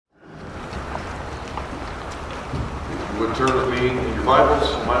would turn with me in your Bibles,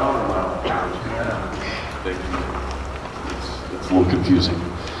 my own. Thank you. It's a little confusing.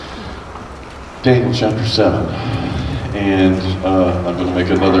 Daniel chapter 7. And I'm going to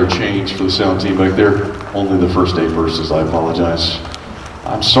make another change for the sound team back there. Only the first 8 verses, I apologize.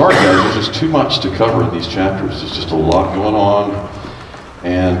 I'm sorry, guys, there's just too much to cover in these chapters. There's just a lot going on.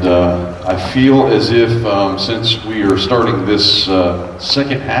 And I feel as if, since we are starting this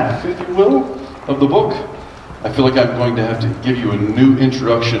second half, if you will, of the book, I feel like I'm going to have to give you a new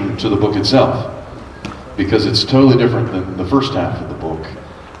introduction to the book itself, because it's totally different than the first half of the book,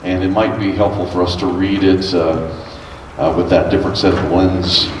 and it might be helpful for us to read it with that different set of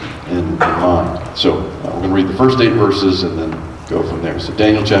lens in mind. So we're going to read the first 8 verses and then go from there. So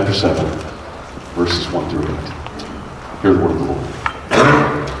Daniel chapter 7, verses 1 through 8. Hear the word of the Lord.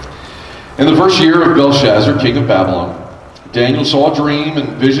 In the first year of Belshazzar, king of Babylon, Daniel saw a dream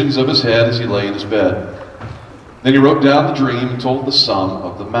and visions of his head as he lay in his bed. Then he wrote down the dream and told the sum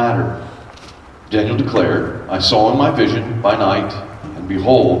of the matter. Daniel declared, I saw in my vision by night, and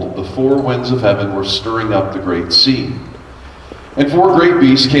behold, the 4 winds of heaven were stirring up the great sea. And 4 great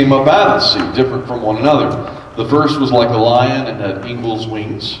beasts came up out of the sea, different from one another. The first was like a lion and had eagle's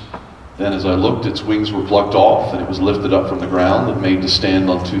wings. Then as I looked, its wings were plucked off, and it was lifted up from the ground and made to stand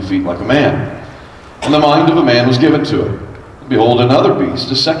on 2 feet like a man. And the mind of a man was given to it. And behold, another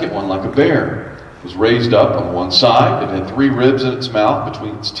beast, a second one like a bear, was raised up on one side. It had 3 ribs in its mouth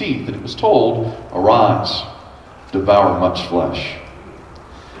between its teeth, and it was told, Arise, devour much flesh.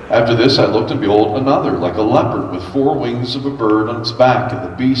 After this I looked, and behold, another, like a leopard, with 4 wings of a bird on its back, and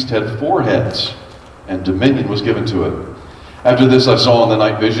the beast had 4 heads, and dominion was given to it. After this I saw in the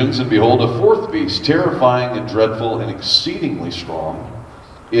night visions, and behold, a 4th beast, terrifying and dreadful and exceedingly strong.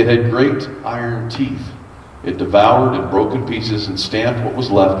 It had great iron teeth. It devoured and broke in pieces and stamped what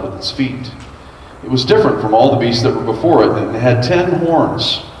was left with its feet. It was different from all the beasts that were before it, and it had 10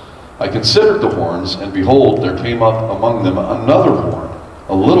 horns. I considered the horns, and behold, there came up among them another horn,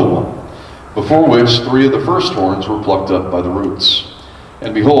 a little one, before which 3 of the first horns were plucked up by the roots.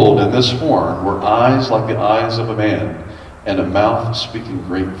 And behold, in this horn were eyes like the eyes of a man, and a mouth speaking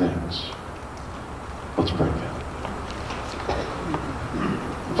great things. Let's pray again.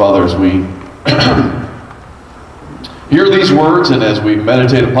 Father, as we hear these words and as we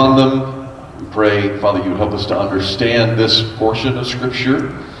meditate upon them, pray, Father, you would help us to understand this portion of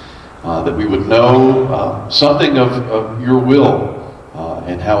Scripture, that we would know something of your will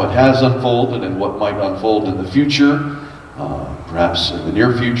and how it has unfolded and what might unfold in the future, perhaps in the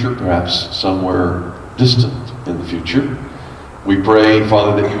near future, perhaps somewhere distant in the future. We pray,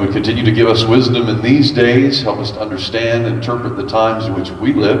 Father, that you would continue to give us wisdom in these days, help us to understand and interpret the times in which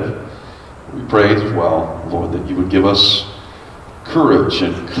we live. We pray as well, Lord, that you would give us courage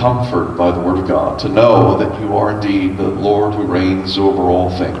and comfort by the Word of God, to know that you are indeed the Lord who reigns over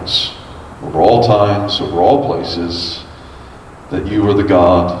all things, over all times, over all places, that you are the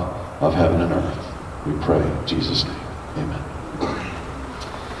God of heaven and earth. We pray in Jesus' name. Amen.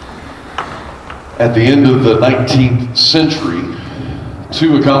 At the end of the 19th century,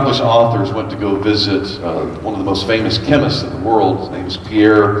 2 accomplished authors went to go visit one of the most famous chemists in the world. His name is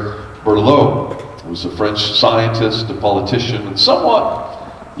Pierre Berthelot. He was a French scientist, a politician, and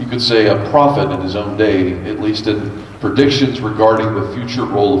somewhat, you could say, a prophet in his own day, at least in predictions regarding the future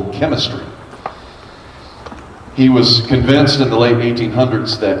role of chemistry. He was convinced in the late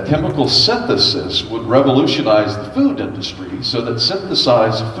 1800s that chemical synthesis would revolutionize the food industry, so that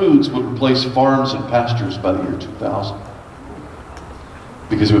synthesized foods would replace farms and pastures by the year 2000.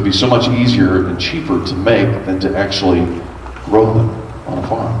 Because it would be so much easier and cheaper to make than to actually grow them on a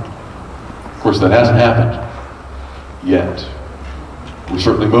farm. Of course, that hasn't happened yet. We're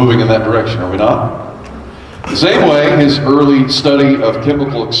certainly moving in that direction, are we not? The same way, his early study of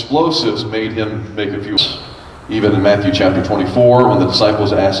chemical explosives made him make a few. Even in Matthew chapter 24, when the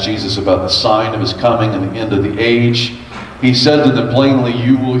disciples asked Jesus about the sign of his coming and the end of the age, he said to them plainly,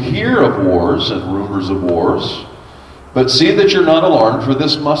 you will hear of wars and rumors of wars, but see that you're not alarmed, for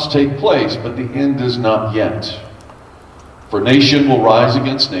this must take place, but the end is not yet. For nation will rise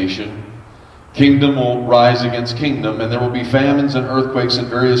against nation, kingdom will rise against kingdom, and there will be famines and earthquakes in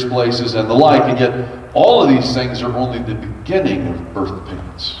various places and the like, and yet all of these things are only the beginning of birth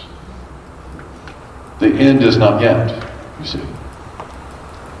pains. The end is not yet, you see.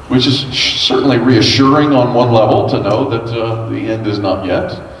 Which is certainly reassuring on one level to know that the end is not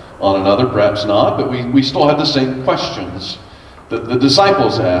yet. On another, perhaps not, but we still have the same questions that the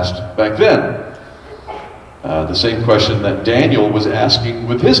disciples asked back then. The same question that Daniel was asking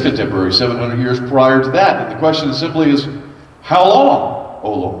with his contemporaries 700 years prior to that. And the question simply is, how long,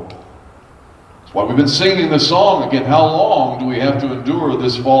 O Lord? That's why we've been singing this song again. How long do we have to endure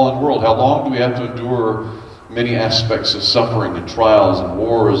this fallen world? How long do we have to endure many aspects of suffering and trials and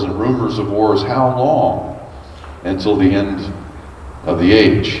wars and rumors of wars? How long? Until the end of the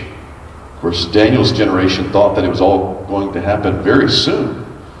age. Of course, Daniel's generation thought that it was all going to happen very soon.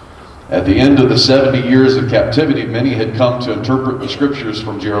 At the end of the 70 years of captivity, many had come to interpret the scriptures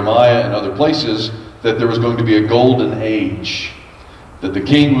from Jeremiah and other places that there was going to be a golden age, that the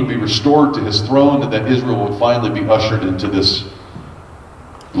king would be restored to his throne, and that Israel would finally be ushered into this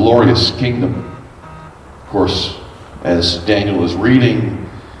glorious kingdom. Of course, as Daniel is reading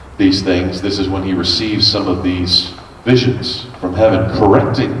these things, this is when he receives some of these visions from heaven,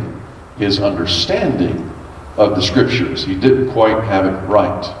 correcting his understanding of the scriptures. He didn't quite have it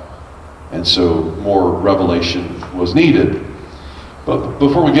right, and so more revelation was needed. But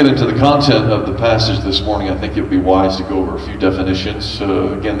before we get into the content of the passage this morning, I think it would be wise to go over a few definitions.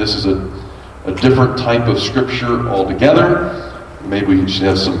 Again, this is a different type of scripture altogether. Maybe we should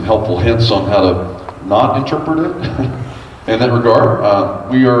have some helpful hints on how to not interpret it. In that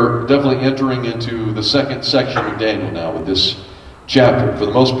regard, we are definitely entering into the second section of Daniel now with this chapter. For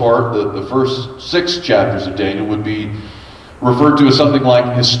the most part, the first 6 chapters of Daniel would be referred to as something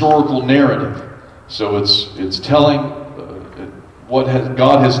like historical narrative. So it's telling what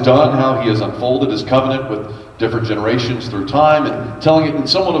God has done, how he has unfolded his covenant with different generations through time, and telling it in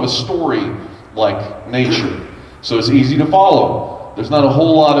somewhat of a story-like nature. So it's easy to follow. There's not a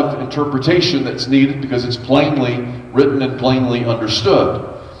whole lot of interpretation that's needed because it's plainly written and plainly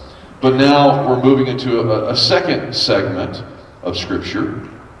understood. But now we're moving into a second segment of Scripture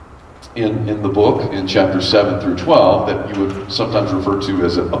in the book, in chapters 7 through 12, that you would sometimes refer to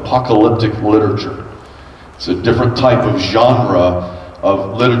as apocalyptic literature. It's a different type of genre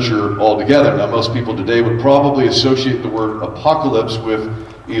of literature altogether. Now, most people today would probably associate the word apocalypse with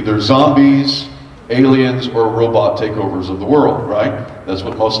either zombies, aliens, or robot takeovers of the world, right? That's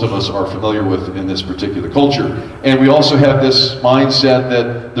what most of us are familiar with in this particular culture. And we also have this mindset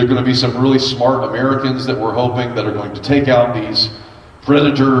that there are going to be some really smart Americans that we're hoping that are going to take out these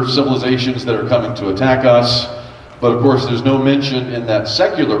predator civilizations that are coming to attack us. But of course, there's no mention in that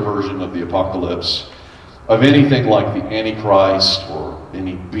secular version of the apocalypse of anything like the Antichrist or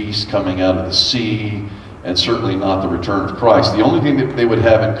any beast coming out of the sea, and certainly not the return of Christ. The only thing that they would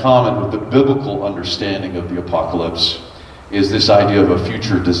have in common with the biblical understanding of the apocalypse is this idea of a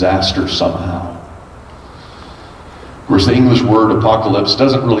future disaster somehow. Of course, the English word apocalypse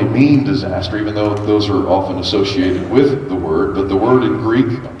doesn't really mean disaster, even though those are often associated with the word, but the word in Greek,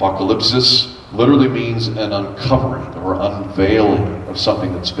 apocalypsis, literally means an uncovering or unveiling of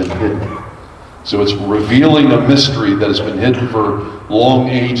something that's been hidden. So it's revealing a mystery that has been hidden for long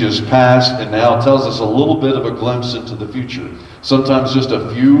ages past, and now tells us a little bit of a glimpse into the future. Sometimes just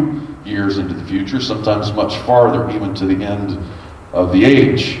a few years into the future, sometimes much farther, even to the end of the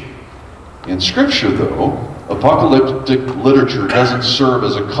age. In Scripture, though, apocalyptic literature doesn't serve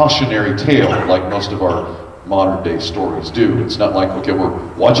as a cautionary tale like most of our modern day stories do. It's not like, okay, we're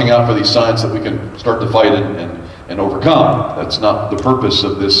watching out for these signs that we can start to fight and overcome. That's not the purpose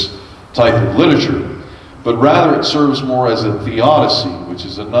of this type of literature, but rather it serves more as a theodicy, which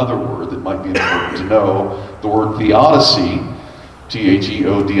is another word that might be important to know. The word theodicy,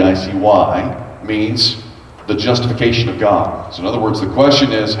 Theodicy, means the justification of God. So in other words, the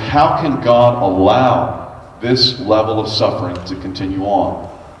question is, how can God allow this level of suffering to continue on?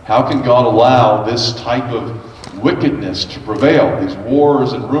 How can God allow this type of wickedness to prevail? These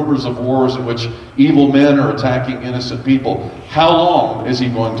wars and rumors of wars in which evil men are attacking innocent people. How long is he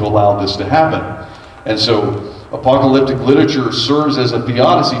going to allow this to happen? And so apocalyptic literature serves as a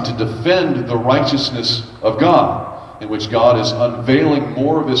theodicy to defend the righteousness of God, in which God is unveiling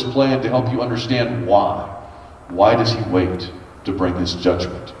more of his plan to help you understand why. Why does he wait to bring his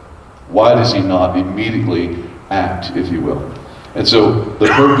judgment? Why does he not immediately act, if you will? And so the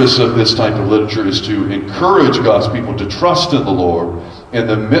purpose of this type of literature is to encourage God's people to trust in the Lord in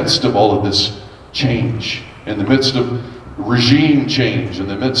the midst of all of this change, in the midst of regime change, in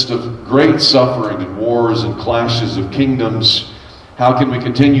the midst of great suffering and wars and clashes of kingdoms. How can we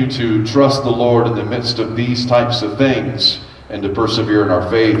continue to trust the Lord in the midst of these types of things and to persevere in our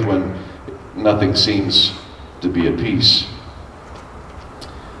faith when nothing seems to be at peace?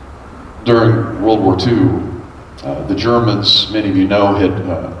 During World War II, the Germans, many of you know,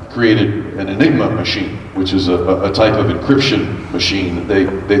 had created an Enigma machine, which is a type of encryption machine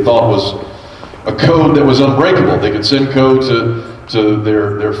that they thought was a code that was unbreakable. They could send code to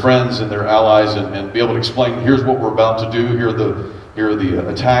their friends and their allies and be able to explain, here's what we're about to do, here are the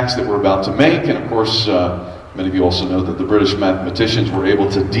attacks that we're about to make. And of course, Many of you also know that the British mathematicians were able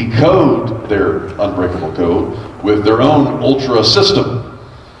to decode their unbreakable code with their own ultra system.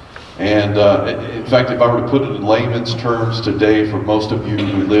 And in fact, if I were to put it in layman's terms today, for most of you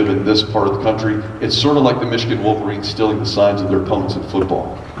who live in this part of the country, it's sort of like the Michigan Wolverines stealing the signs of their opponents in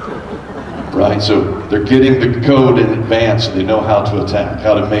football. Right? So they're getting the code in advance, so they know how to attack,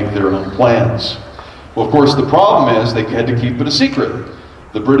 how to make their own plans. Well, of course, the problem is they had to keep it a secret.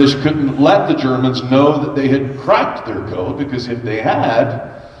 The British couldn't let the Germans know that they had cracked their code, because if they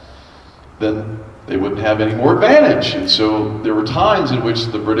had, then they wouldn't have any more advantage. And so there were times in which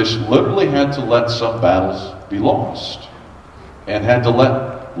the British literally had to let some battles be lost, and had to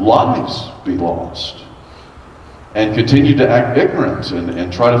let lives be lost, and continue to act ignorant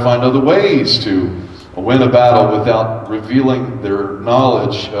and try to find other ways to win a battle without revealing their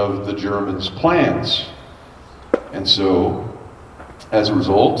knowledge of the Germans' plans. And so, as a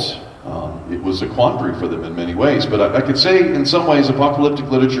result, it was a quandary for them in many ways. But I could say, in some ways, apocalyptic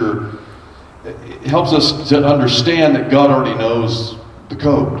literature, it helps us to understand that God already knows the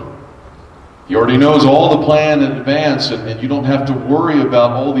code. He already knows all the plan in advance, and you don't have to worry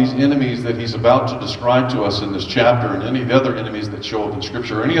about all these enemies that he's about to describe to us in this chapter, and any of the other enemies that show up in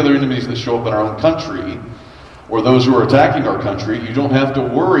Scripture, or any other enemies that show up in our own country, or those who are attacking our country. You don't have to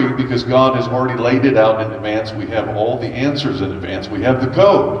worry, because God has already laid it out in advance. We have all the answers in advance. We have the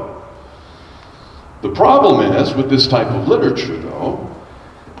code. The problem is, with this type of literature, though,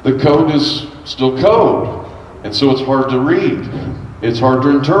 the code is still code, and so it's hard to read. It's hard to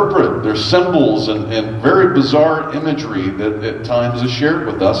interpret. There's symbols and very bizarre imagery that at times is shared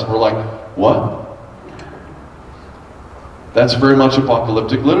with us, and we're like, what? That's very much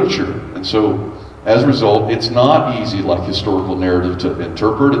apocalyptic literature. And so, as a result, it's not easy like historical narrative to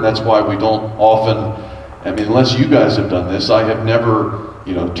interpret, and that's why we don't often, unless you guys have done this, I have never,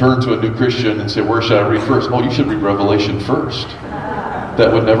 turned to a new Christian and say, where should I read first? Oh, you should read Revelation first.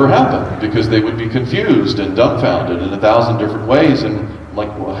 That would never happen, because they would be confused and dumbfounded in 1,000 different ways, and like,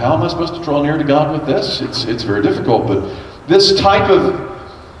 well, how am I supposed to draw near to God with this? It's very difficult. But this type of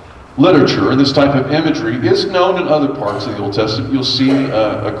literature and this type of imagery is known in other parts of the Old Testament. You'll see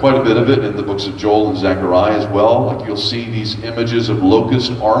quite a bit of it in the books of Joel and Zechariah as well. Like, you'll see these images of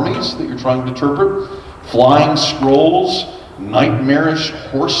locust armies that you're trying to interpret, flying scrolls, nightmarish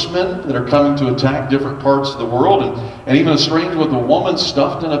horsemen that are coming to attack different parts of the world, and even a stranger with a woman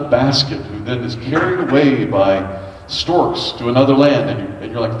stuffed in a basket who then is carried away by storks to another land,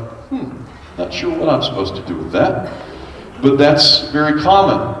 and you're like, not sure what I'm supposed to do with that. But that's very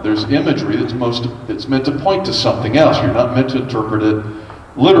common. There's imagery that's meant to point to something else. You're not meant to interpret it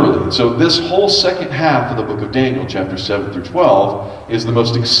literally. So this whole second half of the book of Daniel, chapters 7 through 12, is the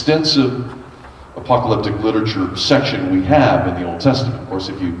most extensive apocalyptic literature section we have in the Old Testament. Of course,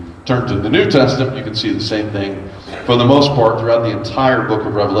 if you turn to the New Testament, you can see the same thing for the most part throughout the entire book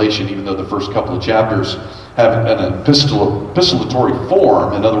of Revelation, even though the first couple of chapters have an epistolatory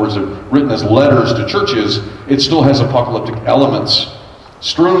form. In other words, they're written as letters to churches. It still has apocalyptic elements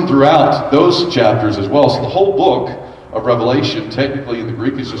strewn throughout those chapters as well. So the whole book of Revelation, technically in the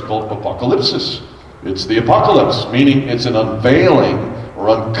Greek, is just called apocalypsis. It's the apocalypse, meaning it's an unveiling or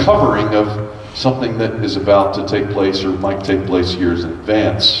uncovering of something that is about to take place or might take place years in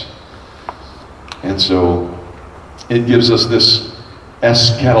advance. And so it gives us this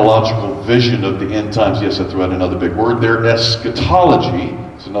eschatological vision of the end times. Yes, I threw out another big word there. Eschatology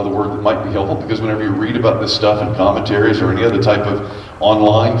is another word that might be helpful, because whenever you read about this stuff in commentaries or any other type of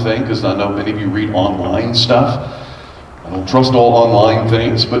online thing, because I know many of you read online stuff, I don't trust all online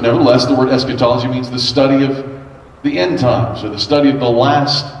things, but nevertheless, the word eschatology means the study of the end times, or the study of the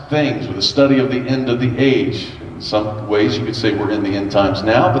last things, or the study of the end of the age. In some ways you could say we're in the end times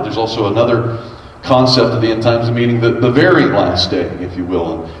now, but there's also another concept of the end times, meaning the very last day, if you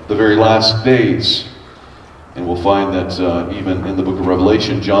will, and the very last days. And we'll find that even in the book of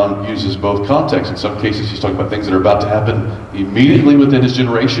Revelation, John uses both contexts. In some cases he's talking about things that are about to happen immediately within his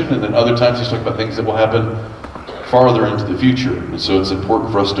generation, and then other times he's talking about things that will happen farther into the future. And so it's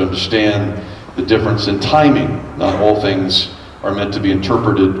important for us to understand the difference in timing. Not all things are meant to be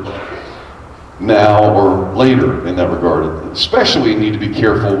interpreted now or later in that regard. Especially, we need to be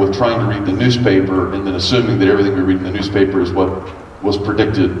careful with trying to read the newspaper and then assuming that everything we read in the newspaper is what was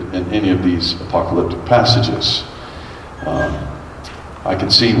predicted in any of these apocalyptic passages. I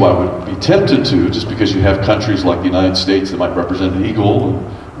can see why we would be tempted to, just because you have countries like the United States that might represent an eagle,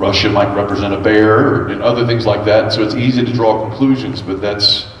 and Russia might represent a bear, and other things like that. So it's easy to draw conclusions, but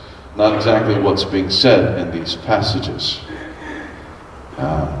that's not exactly what's being said in these passages.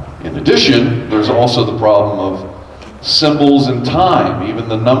 In addition, there's also the problem of symbols in time, even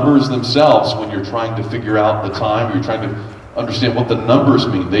the numbers themselves, when you're trying to figure out the time, you're trying to understand what the numbers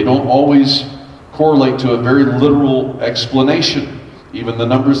mean. They don't always correlate to a very literal explanation. Even the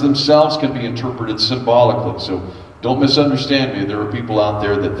numbers themselves can be interpreted symbolically. So don't misunderstand me. There are people out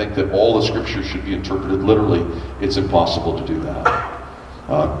there that think that all the scripture should be interpreted literally. It's impossible to do that.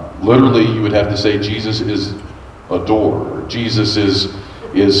 Literally, you would have to say Jesus is a door, or Jesus is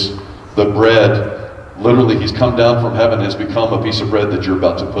the bread. Literally, he's come down from heaven and has become a piece of bread that you're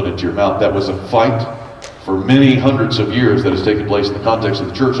about to put into your mouth. That was a fight for many hundreds of years that has taken place in the context of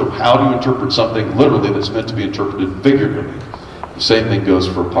the church. So how do you interpret something literally that's meant to be interpreted figuratively? The same thing goes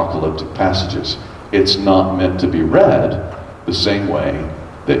for apocalyptic passages. It's not meant to be read the same way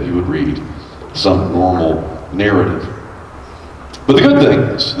that you would read some normal narrative. But the good thing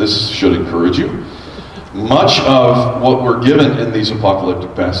is, this should encourage you, much of what we're given in these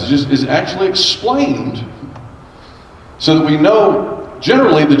apocalyptic passages is actually explained so that we know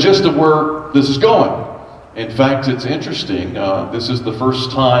generally the gist of where this is going. In fact, it's interesting, this is the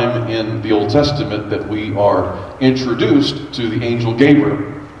first time in the Old Testament that we are introduced to the angel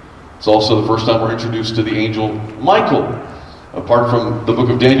Gabriel. It's also the first time we're introduced to the angel Michael. Apart from the book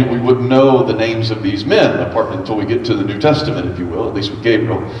of Daniel, we wouldn't know the names of these men, apart until we get to the New Testament, if you will, at least with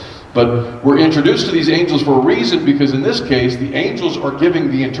Gabriel. But we're introduced to these angels for a reason, because in this case, the angels are giving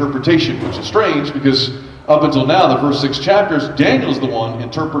the interpretation, which is strange, because up until now, the first 6 chapters, Daniel's the one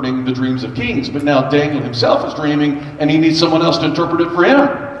interpreting the dreams of kings. But now Daniel himself is dreaming, and he needs someone else to interpret it for him.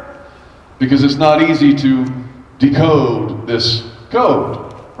 Because it's not easy to decode this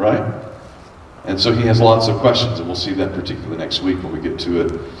code, right? And so he has lots of questions, and we'll see that particularly next week when we get to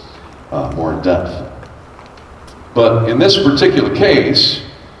it more in depth. But in this particular case,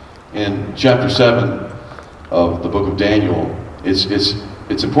 in chapter 7 of the book of Daniel, it's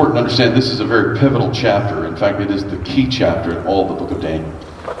important to understand this is a very pivotal chapter. In fact, it is the key chapter in all the book of Daniel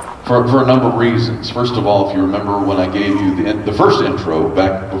for a number of reasons. First of all, if you remember when I gave you the first intro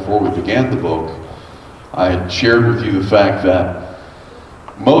back before we began the book, I had shared with you the fact that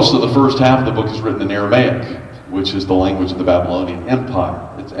most of the first half of the book is written in Aramaic, which is the language of the Babylonian Empire.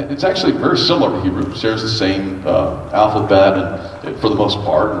 It's actually very similar to Hebrew. It shares the same alphabet, and for the most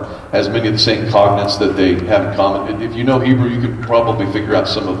part, and has many of the same cognates that they have in common. If you know Hebrew, you could probably figure out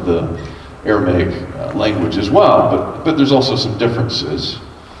some of the Aramaic language as well, but there's also some differences.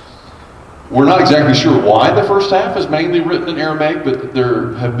 We're not exactly sure why the first half is mainly written in Aramaic, but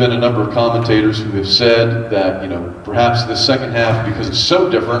there have been a number of commentators who have said that, perhaps the second half, because it's so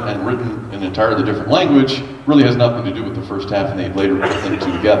different and written in an entirely different language, really has nothing to do with the first half, and they've later put them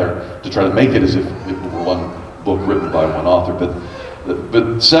two together to try to make it as if it were one book written by one author. But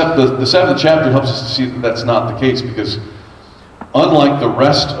the 7th chapter helps us to see that that's not the case, because unlike the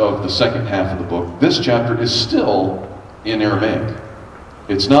rest of the second half of the book, this chapter is still in Aramaic.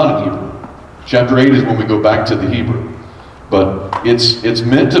 It's not in Hebrew. Chapter 8 is when we go back to the Hebrew. But it's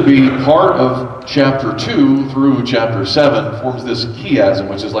meant to be part of chapter 2 through chapter 7, forms this chiasm,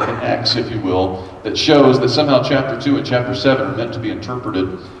 which is like an X, if you will, that shows that somehow chapter 2 and chapter 7 are meant to be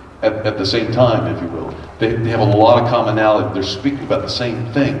interpreted at the same time, if you will. They have a lot of commonality. They're speaking about the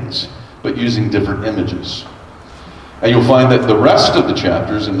same things, but using different images. And you'll find that the rest of the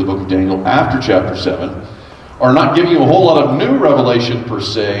chapters in the book of Daniel after chapter 7 are not giving you a whole lot of new revelation per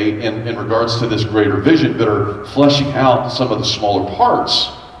se in regards to this greater vision, but are fleshing out some of the smaller parts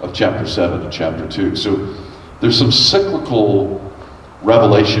of chapter 7 and chapter 2. So there's some cyclical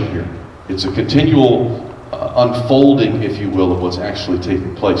revelation here. It's a continual unfolding, if you will, of what's actually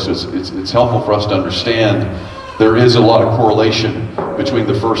taking place. So it's helpful for us to understand there is a lot of correlation between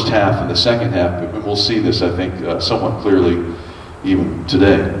the first half and the second half, but we'll see this, I think, somewhat clearly even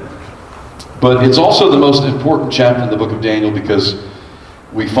today. But it's also the most important chapter in the book of Daniel, because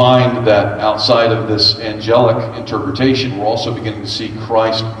we find that outside of this angelic interpretation, we're also beginning to see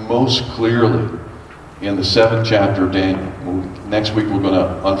Christ most clearly in the 7th chapter of Daniel. Next week we're going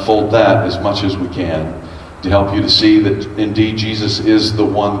to unfold that as much as we can to help you to see that indeed Jesus is the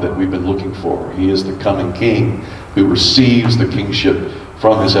one that we've been looking for. He is the coming King who receives the kingship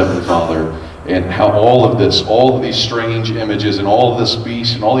from his Heavenly Father. And how all of these strange images and all of this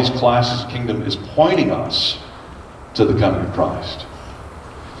beast and all these classes of kingdom is pointing us to the coming of Christ.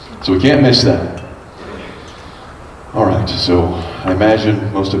 So we can't miss that. All right, so I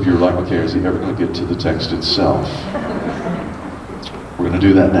imagine most of you are like, okay, is he ever going to get to the text itself? We're going to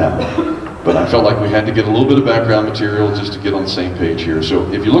do that now. But I felt like we had to get a little bit of background material just to get on the same page here.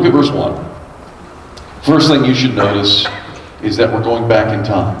 So if you look at verse 1, first thing you should notice is that we're going back in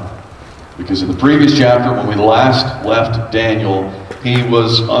time. Because in the previous chapter, when we last left Daniel, he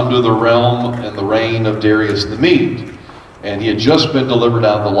was under the realm and the reign of Darius the Mede. And he had just been delivered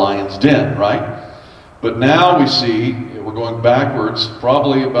out of the lion's den, right? But now we see, we're going backwards,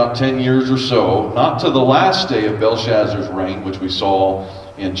 probably about 10 years or so, not to the last day of Belshazzar's reign, which we saw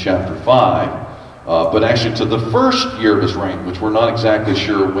in chapter 5, but actually to the first year of his reign, which we're not exactly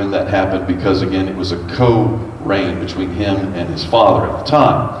sure when that happened, because again, it was a co-reign between him and his father at the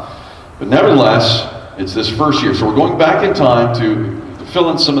time. But nevertheless, it's this first year. So we're going back in time to fill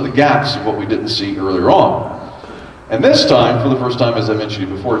in some of the gaps of what we didn't see earlier on. And this time, for the first time, as I mentioned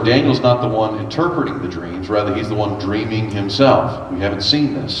before, Daniel's not the one interpreting the dreams. Rather, he's the one dreaming himself. We haven't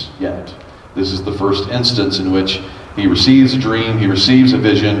seen this yet. This is the first instance in which he receives a dream, he receives a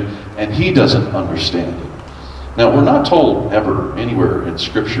vision, and he doesn't understand it. Now, we're not told ever, anywhere in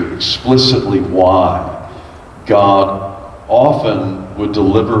Scripture, explicitly why God often would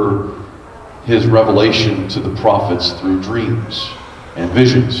deliver his revelation to the prophets through dreams and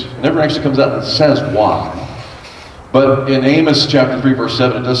visions. It never actually comes out and says why. But in Amos chapter 3, verse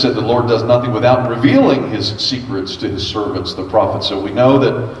 7, it does say the Lord does nothing without revealing his secrets to his servants, the prophets. So we know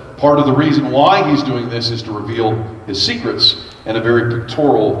that part of the reason why he's doing this is to reveal his secrets in a very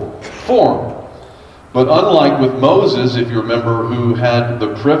pictorial form. But unlike with Moses, if you remember, who had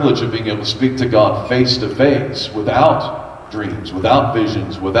the privilege of being able to speak to God face to face, without dreams, without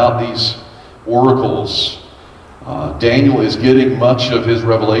visions, without these oracles, Daniel is getting much of his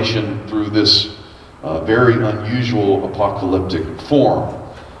revelation through this very unusual apocalyptic form.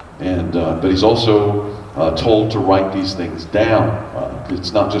 And but he's also told to write these things down.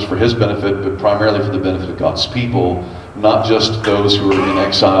 It's not just for his benefit, but primarily for the benefit of God's people, not just those who are in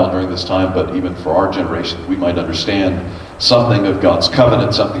exile during this time, but even for our generation, we might understand something of God's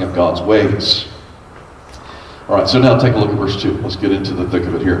covenant, something of God's ways. All right, so now take a look at verse 2. Let's get into the thick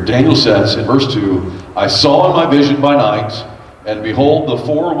of it here. Daniel says in verse 2, I saw in my vision by night, and behold, the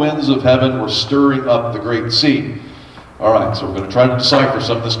four winds of heaven were stirring up the great sea. All right, so we're going to try to decipher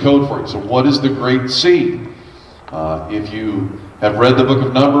some of this code for you. So what is the great sea? If you have read the book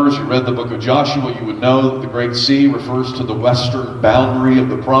of Numbers, you read the book of Joshua, you would know that the great sea refers to the western boundary of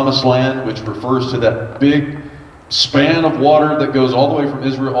the promised land, which refers to that big span of water that goes all the way from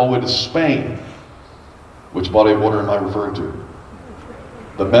Israel all the way to Spain. Which body of water am I referring to?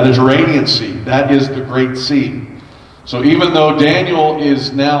 The Mediterranean Sea. That is the great sea. So even though Daniel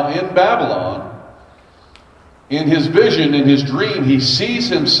is now in Babylon, in his vision, in his dream, he sees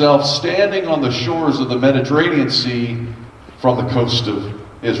himself standing on the shores of the Mediterranean Sea from the coast of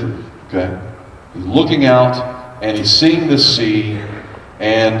Israel. Okay? He's looking out and he's seeing this sea,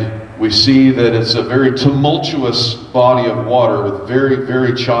 and we see that it's a very tumultuous body of water with very,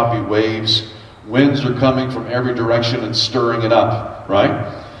 very choppy waves. Winds are coming from every direction and stirring it up,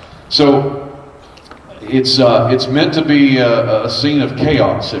 right? So it's meant to be a scene of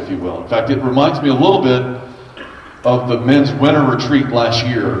chaos, if you will. In fact, it reminds me a little bit of the men's winter retreat last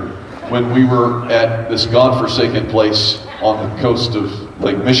year when we were at this godforsaken place on the coast of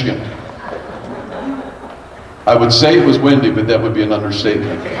Lake Michigan. I would say it was windy, but that would be an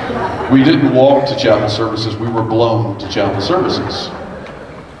understatement. We didn't walk to chapel services, we were blown to chapel services.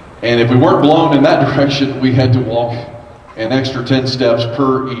 And if we weren't blown in that direction, we had to walk an extra 10 steps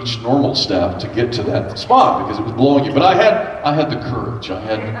per each normal step to get to that spot because it was blowing you. But I had the courage,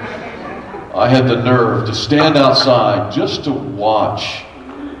 I had the nerve to stand outside just to watch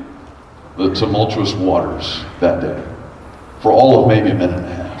the tumultuous waters that day for all of maybe a minute and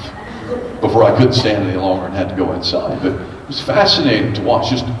a half before I couldn't stand any longer and had to go inside. But it was fascinating to watch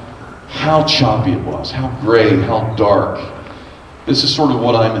just how choppy it was, how gray, how dark. This is sort of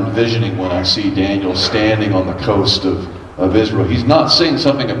what I'm envisioning when I see Daniel standing on the coast of Israel. He's not seeing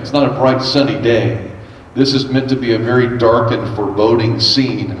something, it's not a bright sunny day. This is meant to be a very dark and foreboding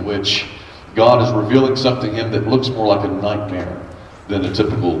scene in which God is revealing something to him that looks more like a nightmare than a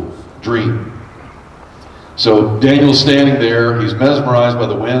typical dream. So Daniel's standing there, he's mesmerized by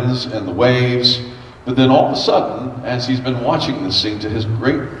the winds and the waves, but then all of a sudden, as he's been watching this scene, to his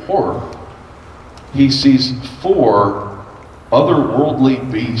great horror, he sees four otherworldly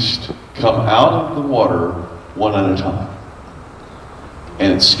beasts come out of the water one at a time.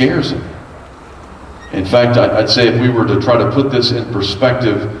 And it scares him. In fact, I'd say if we were to try to put this in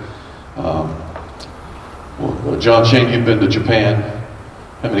perspective, John Shane, you've been to Japan.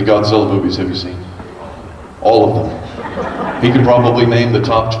 How many Godzilla movies have you seen? All of them. He could probably name the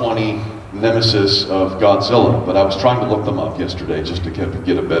top 20 nemesis of Godzilla, but I was trying to look them up yesterday just to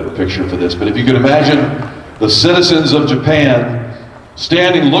get a better picture for this. But if you could imagine the citizens of Japan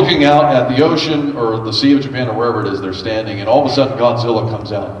standing looking out at the ocean or the Sea of Japan or wherever it is they're standing, and all of a sudden Godzilla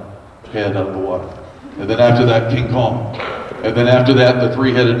comes out, head out of the water. And then after that, King Kong. And then after that, the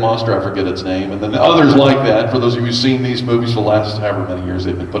three-headed monster, I forget its name, and then others like that. For those of you who've seen these movies for the last however many years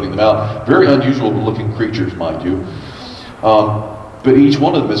they've been putting them out. Very unusual looking creatures, mind you. But each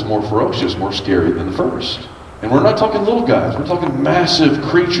one of them is more ferocious, more scary than the first. And we're not talking little guys, we're talking massive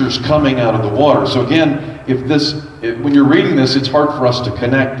creatures coming out of the water. So again, when you're reading this, it's hard for us to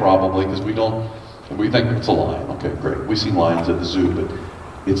connect probably, because we think it's a lion. Okay, great. We've seen lions at the zoo, but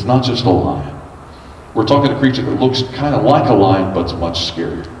it's not just a lion. We're talking a creature that looks kind of like a lion, but it's much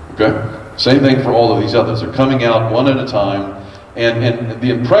scarier. Okay? Same thing for all of these others. They're coming out one at a time. And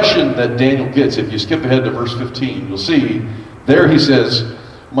the impression that Daniel gets, if you skip ahead to verse 15, you'll see, there he says,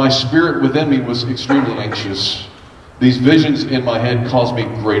 my spirit within me was extremely anxious. These visions in my head caused me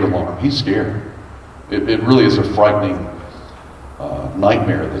great alarm. He's scared. It really is a frightening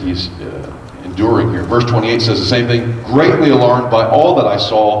nightmare that he's enduring here. Verse 28 says the same thing. Greatly alarmed by all that I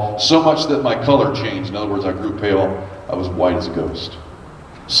saw, so much that my color changed. In other words, I grew pale. I was white as a ghost.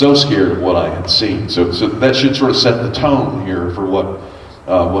 So scared of what I had seen. So that should sort of set the tone here for what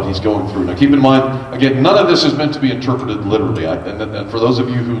he's going through. Now keep in mind, again, none of this is meant to be interpreted literally. And for those of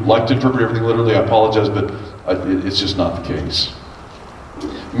you who like to interpret everything literally, I apologize, but it's just not the case.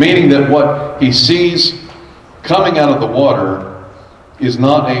 Meaning that what he sees coming out of the water is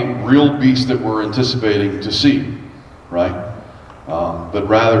not a real beast that we're anticipating to see, right? But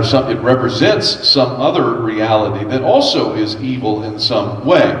rather it represents some other reality that also is evil in some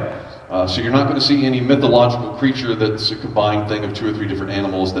way. So you're not going to see any mythological creature that's a combined thing of 2 or 3 different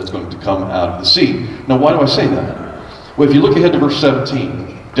animals that's going to come out of the sea. Now, why do I say that? Well, if you look ahead to verse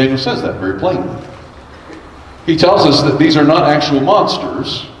 17, Daniel says that very plainly. He tells us that these are not actual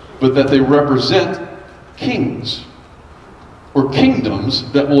monsters, but that they represent kings or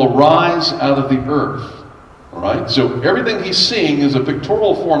kingdoms that will arise out of the earth. All right? So everything he's seeing is a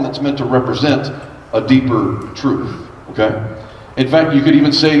pictorial form that's meant to represent a deeper truth. Okay? In fact, you could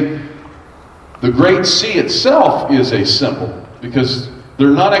even say the Great Sea itself is a symbol, because they're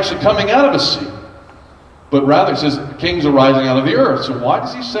not actually coming out of a sea, but rather it says kings are rising out of the earth. So why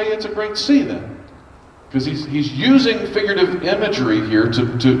does he say it's a great sea then? Because he's using figurative imagery here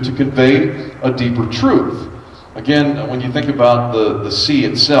to convey a deeper truth. Again, when you think about the sea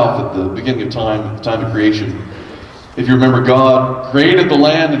itself at the beginning of time, at the time of creation, if you remember, God created the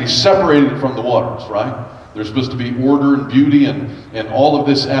land and he separated it from the waters, right? There's supposed to be order and beauty and all of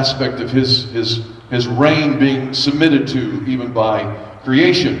this aspect of his reign being submitted to even by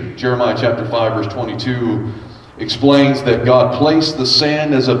creation. Jeremiah chapter 5 verse 22 explains that God placed the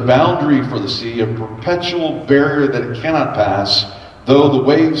sand as a boundary for the sea, a perpetual barrier that it cannot pass. Though the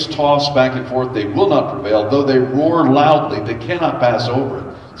waves toss back and forth, they will not prevail. Though they roar loudly, they cannot pass over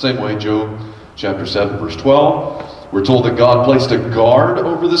it. Same way, Job chapter 7 verse 12. We're told that God placed a guard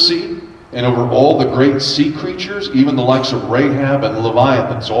over the sea and over all the great sea creatures, even the likes of Rahab and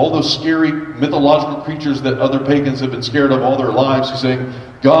Leviathan. So all those scary mythological creatures that other pagans have been scared of all their lives, he's saying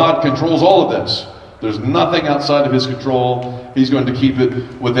God controls all of this. There's nothing outside of his control. He's going to keep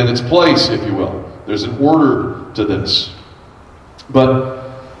it within its place, if you will. There's an order to this. But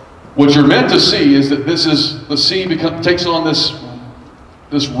what you're meant to see is that the sea takes on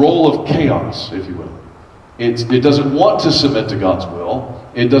this role of chaos, if you will. It doesn't want to submit to God's will.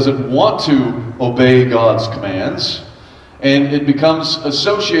 It doesn't want to obey God's commands. And it becomes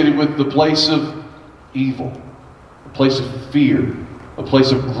associated with the place of evil, a place of fear, a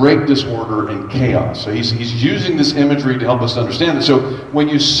place of great disorder and chaos. So he's using this imagery to help us understand it. So when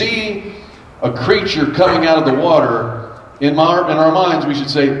you see a creature coming out of the water, in our minds we should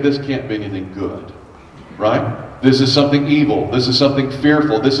say, this can't be anything good, right? This is something evil. This is something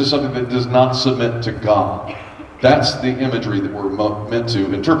fearful. This is something that does not submit to God. That's the imagery that we're meant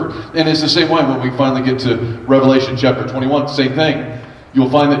to interpret. And it's the same way when we finally get to Revelation chapter 21, same thing. You'll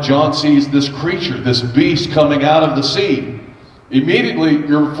find that John sees this creature, this beast coming out of the sea. Immediately,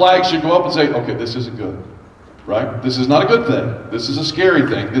 your flag should go up and say, okay, this isn't good, right? This is not a good thing. This is a scary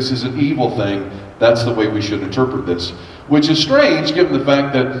thing. This is an evil thing. That's the way we should interpret this. Which is strange, given the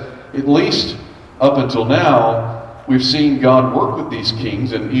fact that, at least up until now, we've seen God work with these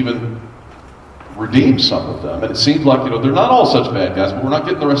kings and even redeem some of them. And it seems like, they're not all such bad guys, but we're not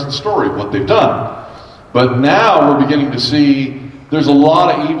getting the rest of the story of what they've done. But now we're beginning to see there's a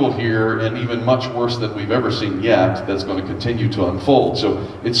lot of evil here, and even much worse than we've ever seen yet, that's going to continue to unfold. So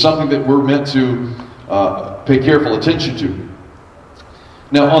it's something that we're meant to pay careful attention to.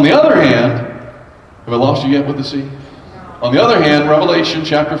 Now, on the other hand, have I lost you yet with the sea? On the other hand, Revelation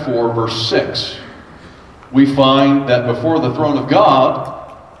chapter 4, verse 6, we find that before the throne of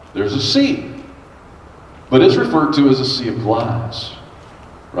God, there's a sea. But it's referred to as a sea of glass,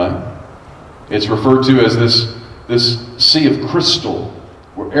 right? It's referred to as this this sea of crystal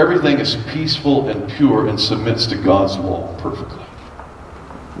where everything is peaceful and pure and submits to God's law perfectly.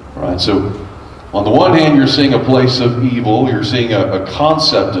 All right, so on the one hand, you're seeing a place of evil, you're seeing a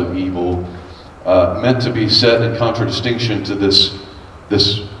concept of evil meant to be set in contradistinction to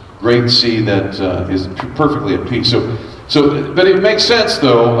this great sea that is perfectly at peace. But it makes sense,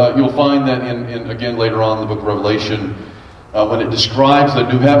 though. You'll find that again later on in the book of Revelation, when it describes the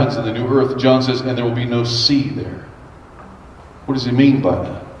new heavens and the new earth, John says, and there will be no sea there. What does he mean by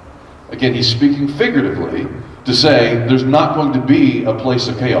that? Again, he's speaking figuratively to say there's not going to be a place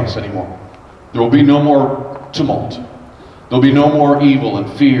of chaos anymore. There will be no more tumult. There'll be no more evil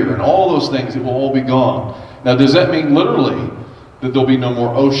and fear and all those things. It will all be gone. Now, does that mean literally that there'll be no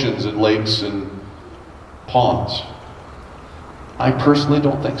more oceans and lakes and ponds? I personally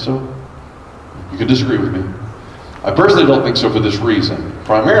don't think so. You can disagree with me. I personally don't think so for this reason.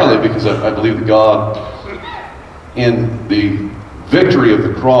 Primarily because I believe that God, in the victory of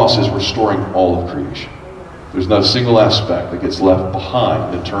the cross, is restoring all of creation. There's not a single aspect that gets left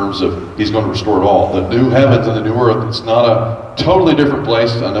behind in terms of He's going to restore it all. The new heavens and the new earth, it's not a totally different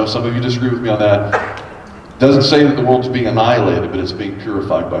place. I know some of you disagree with me on that. It doesn't say that the world's being annihilated, but it's being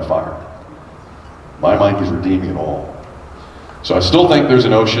purified by fire. My mind, He's redeeming it all. So I still think there's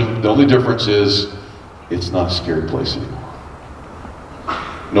an ocean. The only difference is it's not a scary place anymore.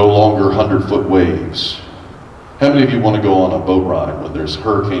 No longer 100-foot waves. How many of you want to go on a boat ride when there's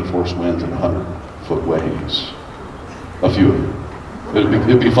hurricane force winds and 100-foot waves? A few of you.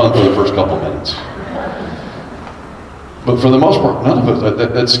 It'd be fun for the first couple minutes. But for the most part, none of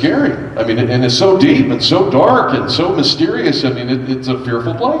us. That's scary. I mean, and it's so deep and so dark and so mysterious. I mean, it's a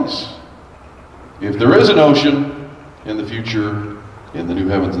fearful place. If there is an ocean in the future, in the new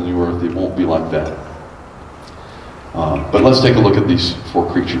heavens and the new earth, it won't be like that. But let's take a look at these four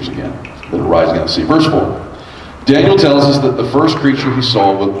creatures again that are rising out of the sea. Verse 4. Daniel tells us that the first creature he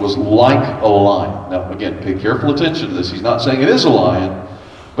saw was like a lion. Now, again, pay careful attention to this. He's not saying it is a lion,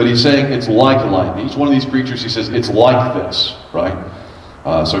 but he's saying it's like a lion. Each one of these creatures, he says, it's like this, right?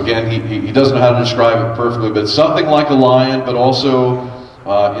 So again, he doesn't know how to describe it perfectly, but it's something like a lion, but also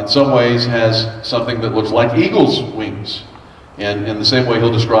in some ways has something that looks like eagle's wings. And in the same way,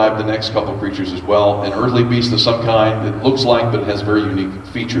 he'll describe the next couple creatures as well. An earthly beast of some kind, it looks like, but it has very unique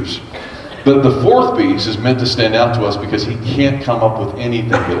features. But the fourth beast is meant to stand out to us because he can't come up with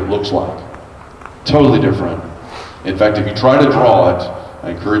anything that it looks like. Totally different. In fact, if you try to draw it,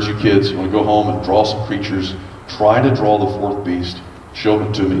 I encourage you kids, you want to go home and draw some creatures, try to draw the fourth beast, show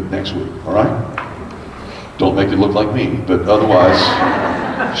it to me next week, all right? Don't make it look like me, but otherwise,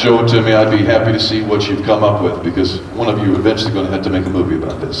 show it to me. I'd be happy to see what you've come up with, because one of you eventually going to have to make a movie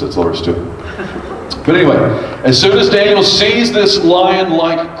about this. That's all there is to it. But anyway, as soon as Daniel sees this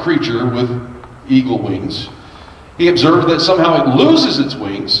lion-like creature with eagle wings, he observes that somehow it loses its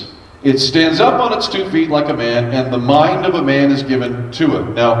wings. It stands up on its 2 feet like a man, and the mind of a man is given to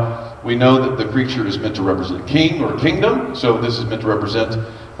it. Now, we know that the creature is meant to represent a king or a kingdom, so this is meant to represent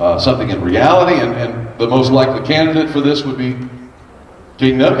something in reality, and the most likely candidate for this would be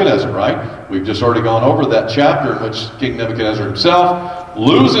King Nebuchadnezzar, right? We've just already gone over that chapter in which King Nebuchadnezzar himself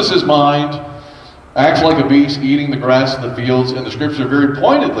loses his mind, acts like a beast, eating the grass in the fields, and the scripture very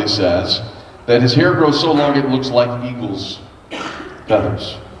pointedly says that his hair grows so long it looks like eagle's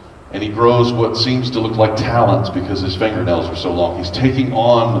feathers. And he grows what seems to look like talons because his fingernails are so long. He's taking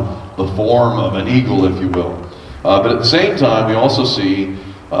on the form of an eagle, if you will. But at the same time, we also see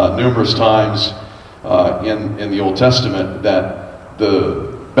numerous times in the Old Testament that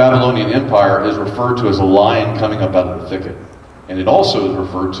the Babylonian Empire is referred to as a lion coming up out of the thicket. And it also is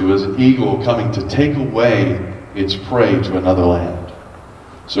referred to as an eagle coming to take away its prey to another land.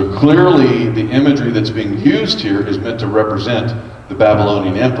 So clearly the imagery that's being used here is meant to represent the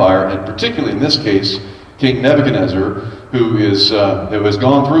Babylonian Empire, and particularly in this case, King Nebuchadnezzar, who has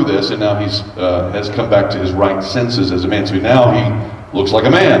gone through this, and now has come back to his right senses as a man. So now he looks like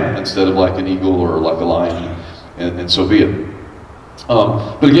a man instead of like an eagle or like a lion, and so be it.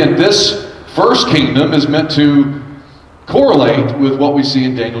 But again, this first kingdom is meant to correlate with what we see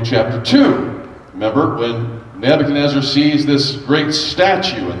in Daniel chapter 2. Remember, when Nebuchadnezzar sees this great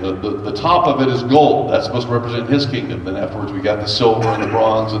statue, and the top of it is gold. That's supposed to represent his kingdom. Then afterwards we got the silver and the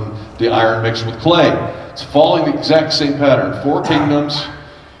bronze and the iron mixed with clay. It's following the exact same pattern. 4 kingdoms,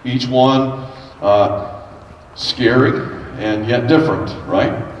 each one scary and yet different,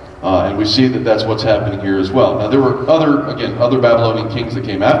 right? And we see that that's what's happening here as well. Now there were other Babylonian kings that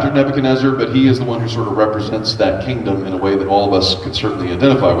came after Nebuchadnezzar, but he is the one who sort of represents that kingdom in a way that all of us could certainly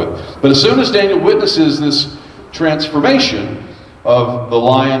identify with. But as soon as Daniel witnesses this transformation, of the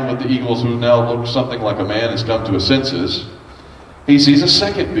lion with the eagles, who now looks something like a man, has come to his senses, he sees a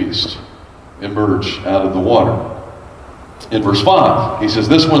second beast emerge out of the water. In verse 5, he says,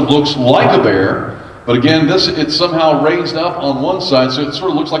 this one looks like a bear, but again, it's somehow raised up on one side, so it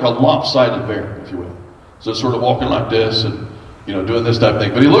sort of looks like a lopsided bear, if you will. So it's sort of walking like this and, doing this type of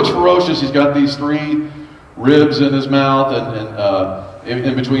thing. But he looks ferocious. He's got these 3 ribs in his mouth and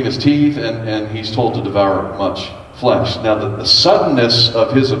in between his teeth, and he's told to devour much flesh. Now, the suddenness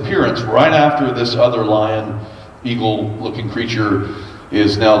of his appearance right after this other lion, eagle-looking creature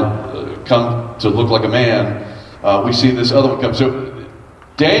is now come to look like a man, we see this other one come. So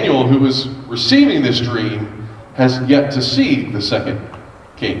Daniel, who is receiving this dream, has yet to see the second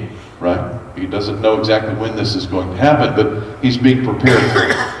king, right? He doesn't know exactly when this is going to happen, but he's being prepared for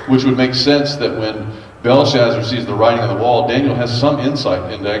it, which would make sense that when Belshazzar sees the writing on the wall, Daniel has some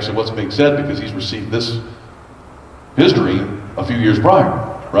insight into actually what's being said, because he's received his dream a few years prior,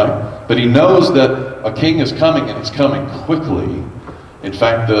 right? But he knows that a king is coming, and it's coming quickly. In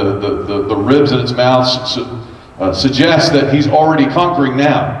fact, the ribs in its mouth suggest that he's already conquering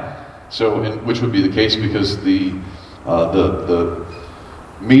now. So, which would be the case because the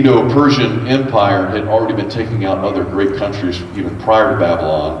Medo-Persian Empire had already been taking out other great countries even prior to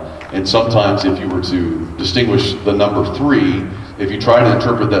Babylon. And sometimes, if you were to distinguish the number 3, if you try to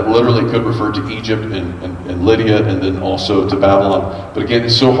interpret that literally, it could refer to Egypt and Lydia, and then also to Babylon. But again,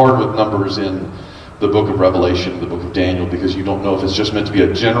 it's so hard with numbers in the book of Revelation, the book of Daniel, because you don't know if it's just meant to be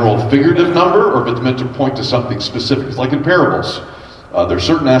a general figurative number or if it's meant to point to something specific. It's like in parables. There are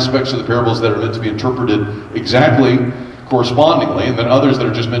certain aspects of the parables that are meant to be interpreted exactly correspondingly, and then others that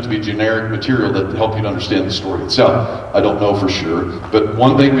are just meant to be generic material that help you to understand the story itself. I don't know for sure, but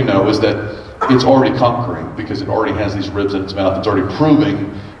one thing we know is that it's already conquering, because it already has these ribs in its mouth. It's already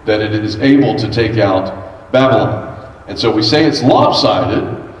proving that it is able to take out Babylon. And so we say it's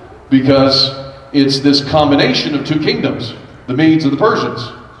lopsided because it's this combination of 2 kingdoms, the Medes and the Persians.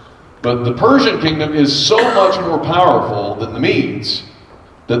 But the Persian kingdom is so much more powerful than the Medes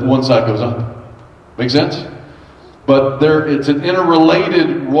that one side goes up. Make sense? But it's an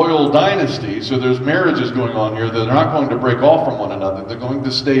interrelated royal dynasty, so there's marriages going on here that are not going to break off from one another. They're going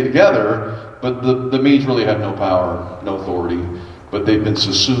to stay together, but the Medes really have no power, no authority, but they've been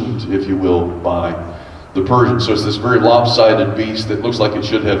subsumed, if you will, by the Persians. So it's this very lopsided beast that looks like it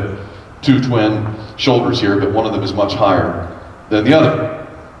should have 2 twin shoulders here, but one of them is much higher than the other.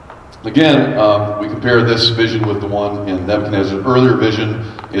 Again, we compare this vision with the one in Nebuchadnezzar's earlier vision.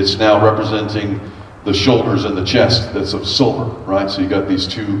 It's now representing the shoulders and the chest that's of silver, right? So you got these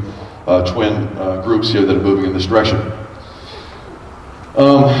 2 twin groups here that are moving in this direction.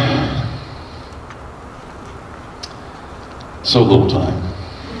 So little time.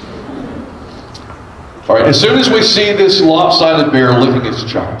 All right, as soon as we see this lopsided bear licking its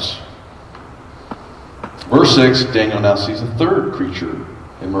chops, verse 6, Daniel now sees a third creature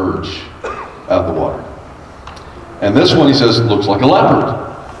emerge out of the water. And this one, he says, looks like a leopard,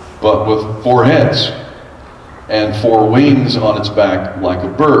 but with 4 heads and 4 wings on its back like a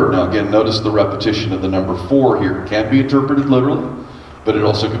bird. Now again, notice the repetition of the number 4 here. It can be interpreted literally, but it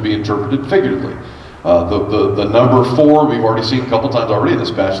also can be interpreted figuratively. The number 4, we've already seen a couple times already in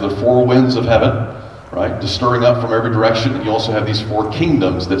this passage, the 4 winds of heaven, right? Just stirring up from every direction. And you also have these 4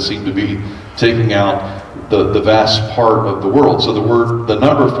 kingdoms that seem to be taking out the vast part of the world. So the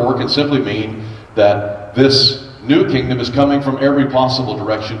number 4 can simply mean that this new kingdom is coming from every possible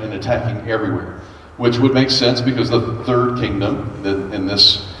direction and attacking everywhere, which would make sense because the third kingdom in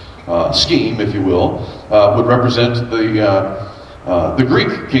this scheme, if you will, would represent the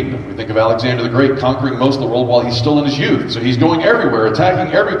Greek kingdom. We think of Alexander the Great conquering most of the world while he's still in his youth. So he's going everywhere,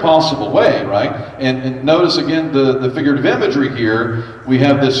 attacking every possible way, right? And notice again the figurative imagery here. We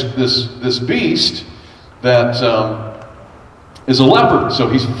have this beast that is a leopard, so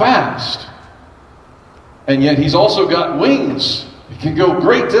he's fast. And yet he's also got wings. He can go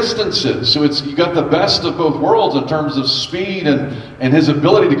great distances. So you got the best of both worlds in terms of speed and his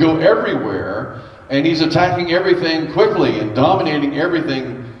ability to go everywhere. And he's attacking everything quickly and dominating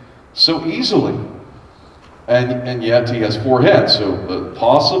everything so easily. And yet he has 4 heads. So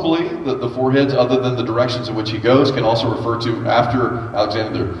possibly the 4 heads, other than the directions in which he goes, can also refer to after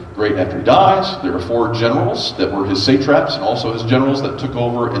Alexander the Great, after he dies. There are 4 generals that were his satraps, and also his generals that took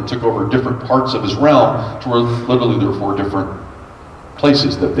over different parts of his realm, to where literally there were 4 different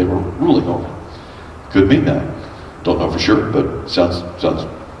places that they were ruling over. Could mean that. Don't know for sure, but sounds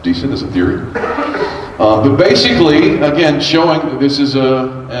decent as a theory. But basically, again, showing that this is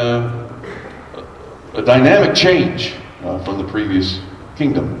a dynamic change from the previous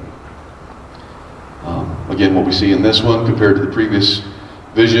kingdom. Again, what we see in this one compared to the previous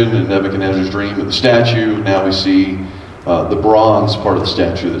vision in Nebuchadnezzar's dream of the statue, now we see the bronze part of the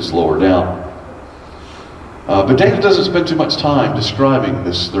statue that's lower down. But Daniel doesn't spend too much time describing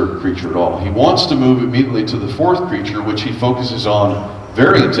this third creature at all. He wants to move immediately to the fourth creature, which he focuses on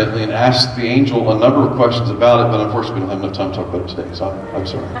very intently and asks the angel a number of questions about it, but unfortunately we don't have enough time to talk about it today, so I'm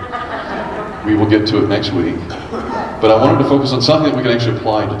sorry. We will get to it next week. But I wanted to focus on something that we can actually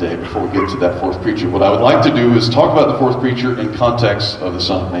apply today before we get to that fourth creature. What I would like to do is talk about the fourth creature in context of the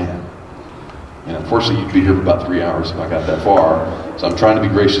Son of Man. And unfortunately you'd be here for about 3 hours if I got that far, so I'm trying to be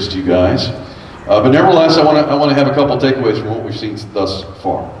gracious to you guys. But nevertheless, I want to have a couple takeaways from what we've seen thus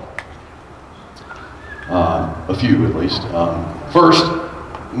far. A few at least. First,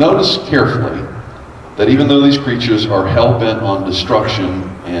 notice carefully that even though these creatures are hell-bent on destruction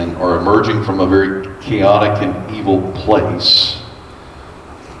and are emerging from a very chaotic and evil place,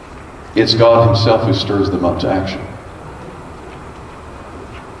 it's God himself who stirs them up to action.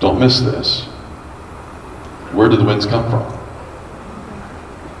 Don't miss this. Where do the winds come from?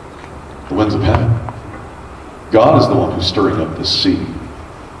 The winds of heaven. God is the one who's stirring up this sea.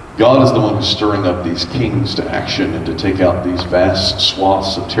 God is the one who's stirring up these kings to action and to take out these vast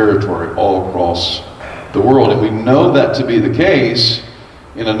swaths of territory all across the world. And we know that to be the case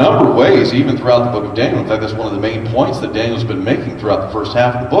in a number of ways, even throughout the book of Daniel. In fact, that's one of the main points that Daniel's been making throughout the first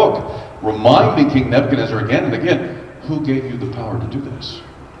half of the book, reminding King Nebuchadnezzar again and again, who gave you the power to do this?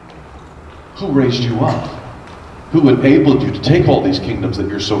 Who raised you up? Who enabled you to take all these kingdoms that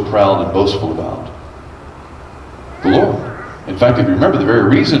you're so proud and boastful about? The Lord. In fact, if you remember, the very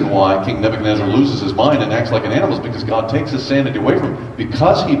reason why King Nebuchadnezzar loses his mind and acts like an animal is because God takes his sanity away from him,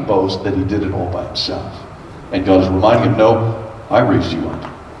 because he boasts that he did it all by himself. And God is reminding him, no, I raised you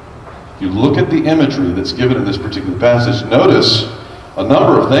up. If you look at the imagery that's given in this particular passage, notice a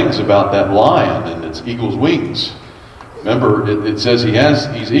number of things about that lion and its eagle's wings. Remember, it says he has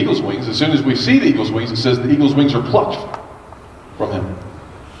these eagle's wings. As soon as we see the eagle's wings, it says the eagle's wings are plucked from him.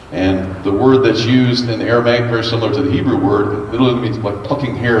 And the word that's used in the Aramaic, very similar to the Hebrew word, it literally means like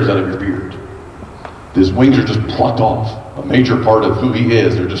plucking hairs out of your beard. His wings are just plucked off. A major part of who he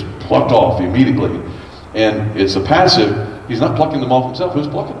is, they're just plucked off immediately. And it's a passive. He's not plucking them off himself. Who's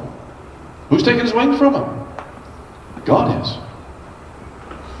plucking them? Who's taking his wings from him? God is.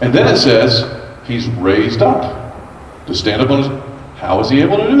 And then it says he's raised up to stand up on his... How is he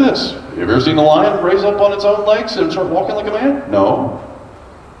able to do this? Have you ever seen a lion raise up on its own legs and start walking like a man? No.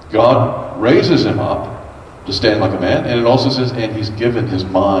 God raises him up to stand like a man, and it also says, and he's given his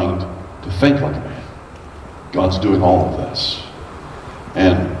mind to think like a man. God's doing all of this.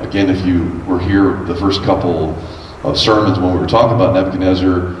 And again, if you were here the first couple of sermons when we were talking about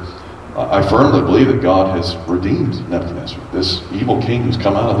Nebuchadnezzar, I firmly believe that God has redeemed Nebuchadnezzar. This evil king who's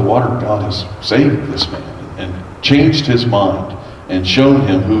come out of the water, God has saved this man and changed his mind and shown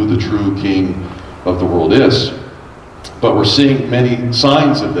him who the true king of the world is. But we're seeing many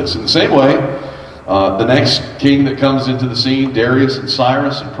signs of this. In the same way, the next king that comes into the scene, Darius and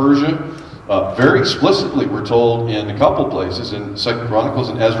Cyrus in Persia, very explicitly we're told in a couple places, in 2 Chronicles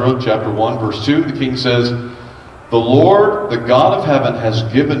and Ezra, chapter 1, verse 2, the king says, the Lord, the God of heaven, has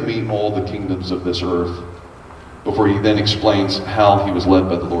given me all the kingdoms of this earth. Before he then explains how he was led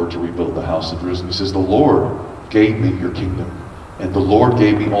by the Lord to rebuild the house of Jerusalem. He says, the Lord gave me your kingdom, and the Lord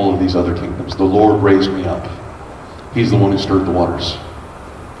gave me all of these other kingdoms. The Lord raised me up. He's the one who stirred the waters.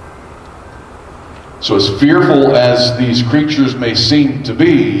 So as fearful as these creatures may seem to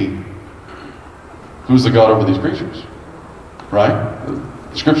be, who's the God over these creatures? Right?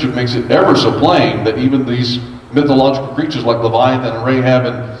 The scripture makes it ever so plain that even these mythological creatures like Leviathan and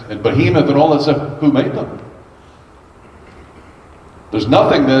Rahab and Behemoth and all that stuff, who made them? There's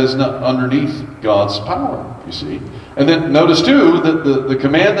nothing that is not underneath God's power, you see. And then notice too that the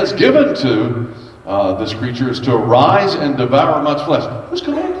command that's given to this creature is to arise and devour much flesh. Who's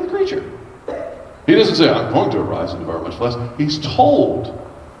commanding the creature? He doesn't say, I'm going to arise and devour much flesh. He's told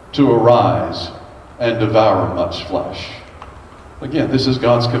to arise and devour much flesh. Again, this is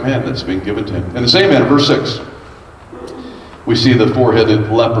God's command that's being given to him. In the same manner, verse 6, we see the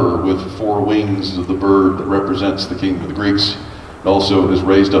four-headed leper with four wings of the bird that represents the kingdom of the Greeks. It also is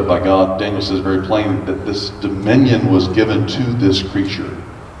raised up by God. Daniel says very plainly that this dominion was given to this creature.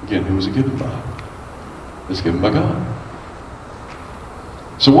 Again, who was it given by? It's given by God.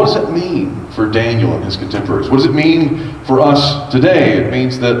 So what does it mean for Daniel and his contemporaries? What does it mean for us today? It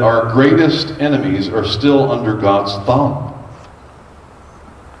means that our greatest enemies are still under God's thumb.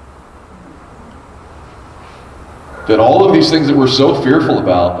 That all of these things that we're so fearful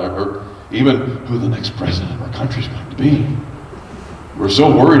about, or even who the next president of our country is going to be, We're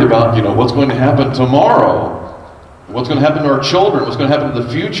so worried about, what's going to happen tomorrow, what's going to happen to our children, what's going to happen to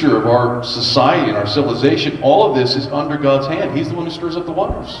the future of our society and our civilization. All of this is under God's hand. He's the one who stirs up the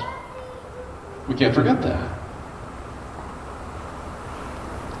waters. We can't forget that.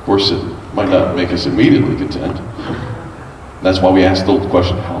 Of course, it might not make us immediately content. That's why we ask the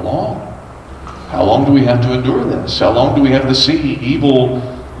question, how long? How long do we have to endure this? How long do we have to see evil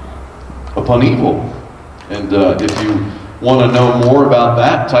upon evil? And if you want to know more about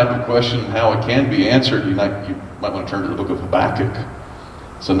that type of question and how it can be answered, you might want to turn to the book of Habakkuk.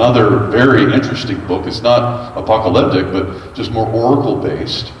 It's another very interesting book. It's not apocalyptic, but just more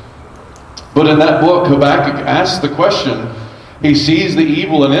oracle-based. But in that book, Habakkuk asks the question, he sees the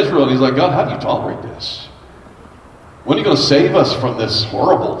evil in Israel, and he's like, God, how do you tolerate this? When are you going to save us from this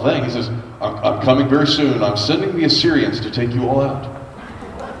horrible thing? He says, I'm coming very soon. I'm sending the Assyrians to take you all out.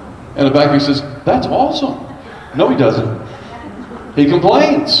 And Habakkuk says, that's awesome. No, he doesn't. He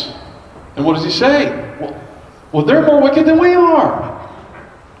complains. And what does he say? Well, they're more wicked than we are.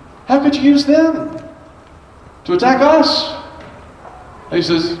 How could you use them to attack us? And he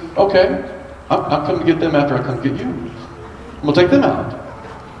says, okay, I'm coming to get them after I come to get you. I'm going to take them out.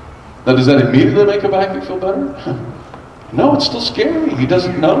 Now, does that immediately make Habakkuk feel better? No, it's still scary. He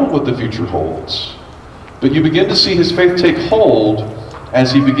doesn't know what the future holds. But you begin to see his faith take hold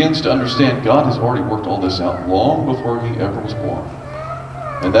as he begins to understand God has already worked all this out long before he ever was born.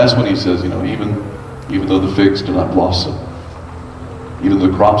 And that's when he says, even though the figs do not blossom, even though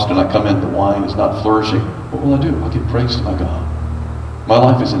the crops do not come in, the wine is not flourishing, what will I do? I'll give praise to my God. My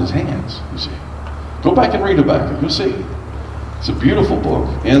life is in his hands, you see. Go back and read Habakkuk. You'll see. It's a beautiful book.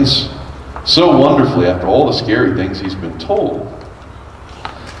 Ends so wonderfully after all the scary things he's been told.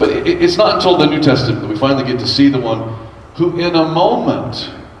 But it's not until the New Testament that we finally get to see the one who in a moment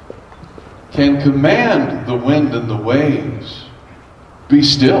can command the wind and the waves, be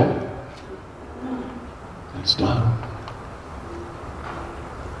still. It's done.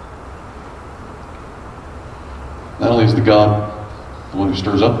 Not only is the God the one who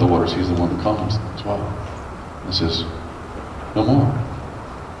stirs up the waters, he's the one who calms them as well. And says, no more.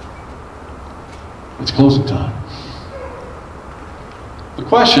 It's closing time. The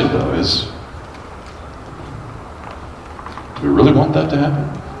question, though, is, do we really want that to happen?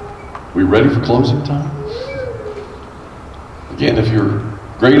 Are we ready for closing time? Again, if your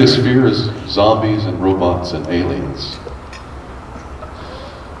greatest fear is zombies and robots and aliens,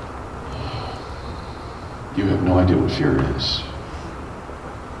 you have no idea what fear is.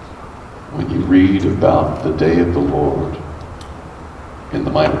 When you read about the day of the Lord in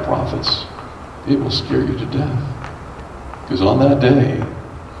the minor prophets, it will scare you to death. Because on that day,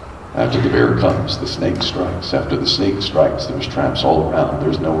 after the bear comes, the snake strikes. After the snake strikes, there's traps all around.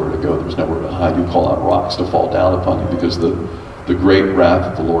 There's nowhere to go. There's nowhere to hide. You call out rocks to fall down upon you because the great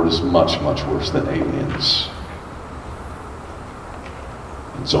wrath of the Lord is much, much worse than aliens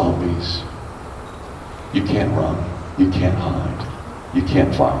and zombies. You can't run. You can't hide. You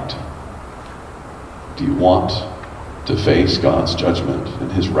can't fight. Do you want to face God's judgment and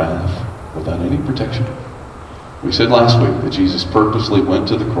his wrath without any protection? We said last week that Jesus purposely went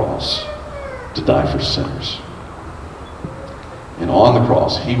to the cross to die for sinners. And on the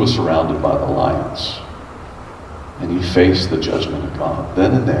cross, he was surrounded by the lions. And he faced the judgment of God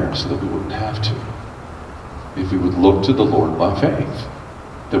then and there so that we wouldn't have to. If we would look to the Lord by faith,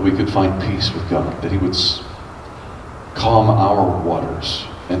 that we could find peace with God, that he would calm our waters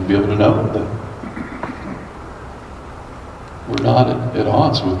and be able to know that we're not at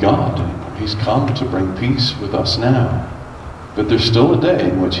odds with God anymore. He's come to bring peace with us now. But there's still a day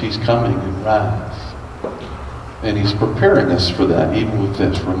in which he's coming in wrath. And he's preparing us for that, even with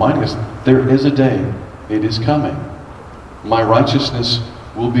this, reminding us there is a day. It is coming. My righteousness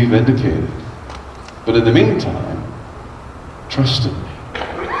will be vindicated. But in the meantime, trust in me.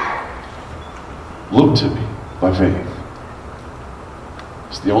 Look to me by faith.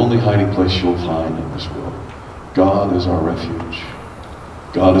 It's the only hiding place you'll find in this world. God is our refuge.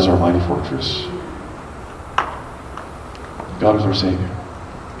 God is our mighty fortress. God is our Savior.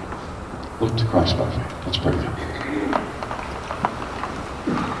 Look to Christ by faith. Let's pray together.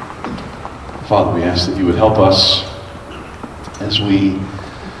 Father, we ask that you would help us as we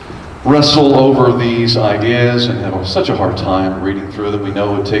wrestle over these ideas and have such a hard time reading through them. We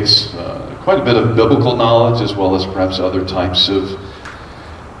know it takes quite a bit of biblical knowledge as well as perhaps other types of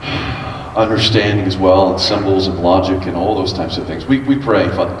understanding as well, and symbols and logic and all those types of things. We pray,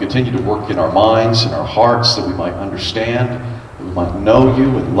 Father, continue to work in our minds and our hearts that we might understand, that we might know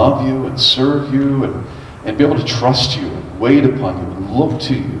you and love you and serve you and be able to trust you and wait upon you and look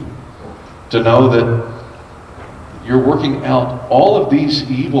to you, to know that You're working out all of these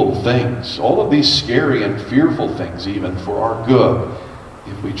evil things, all of these scary and fearful things even, for our good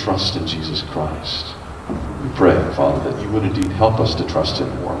if we trust in Jesus Christ. We pray, Father, that you would indeed help us to trust him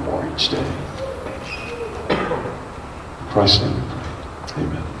more and more each day. In Christ's name we pray.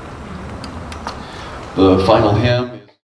 Amen. The final hymn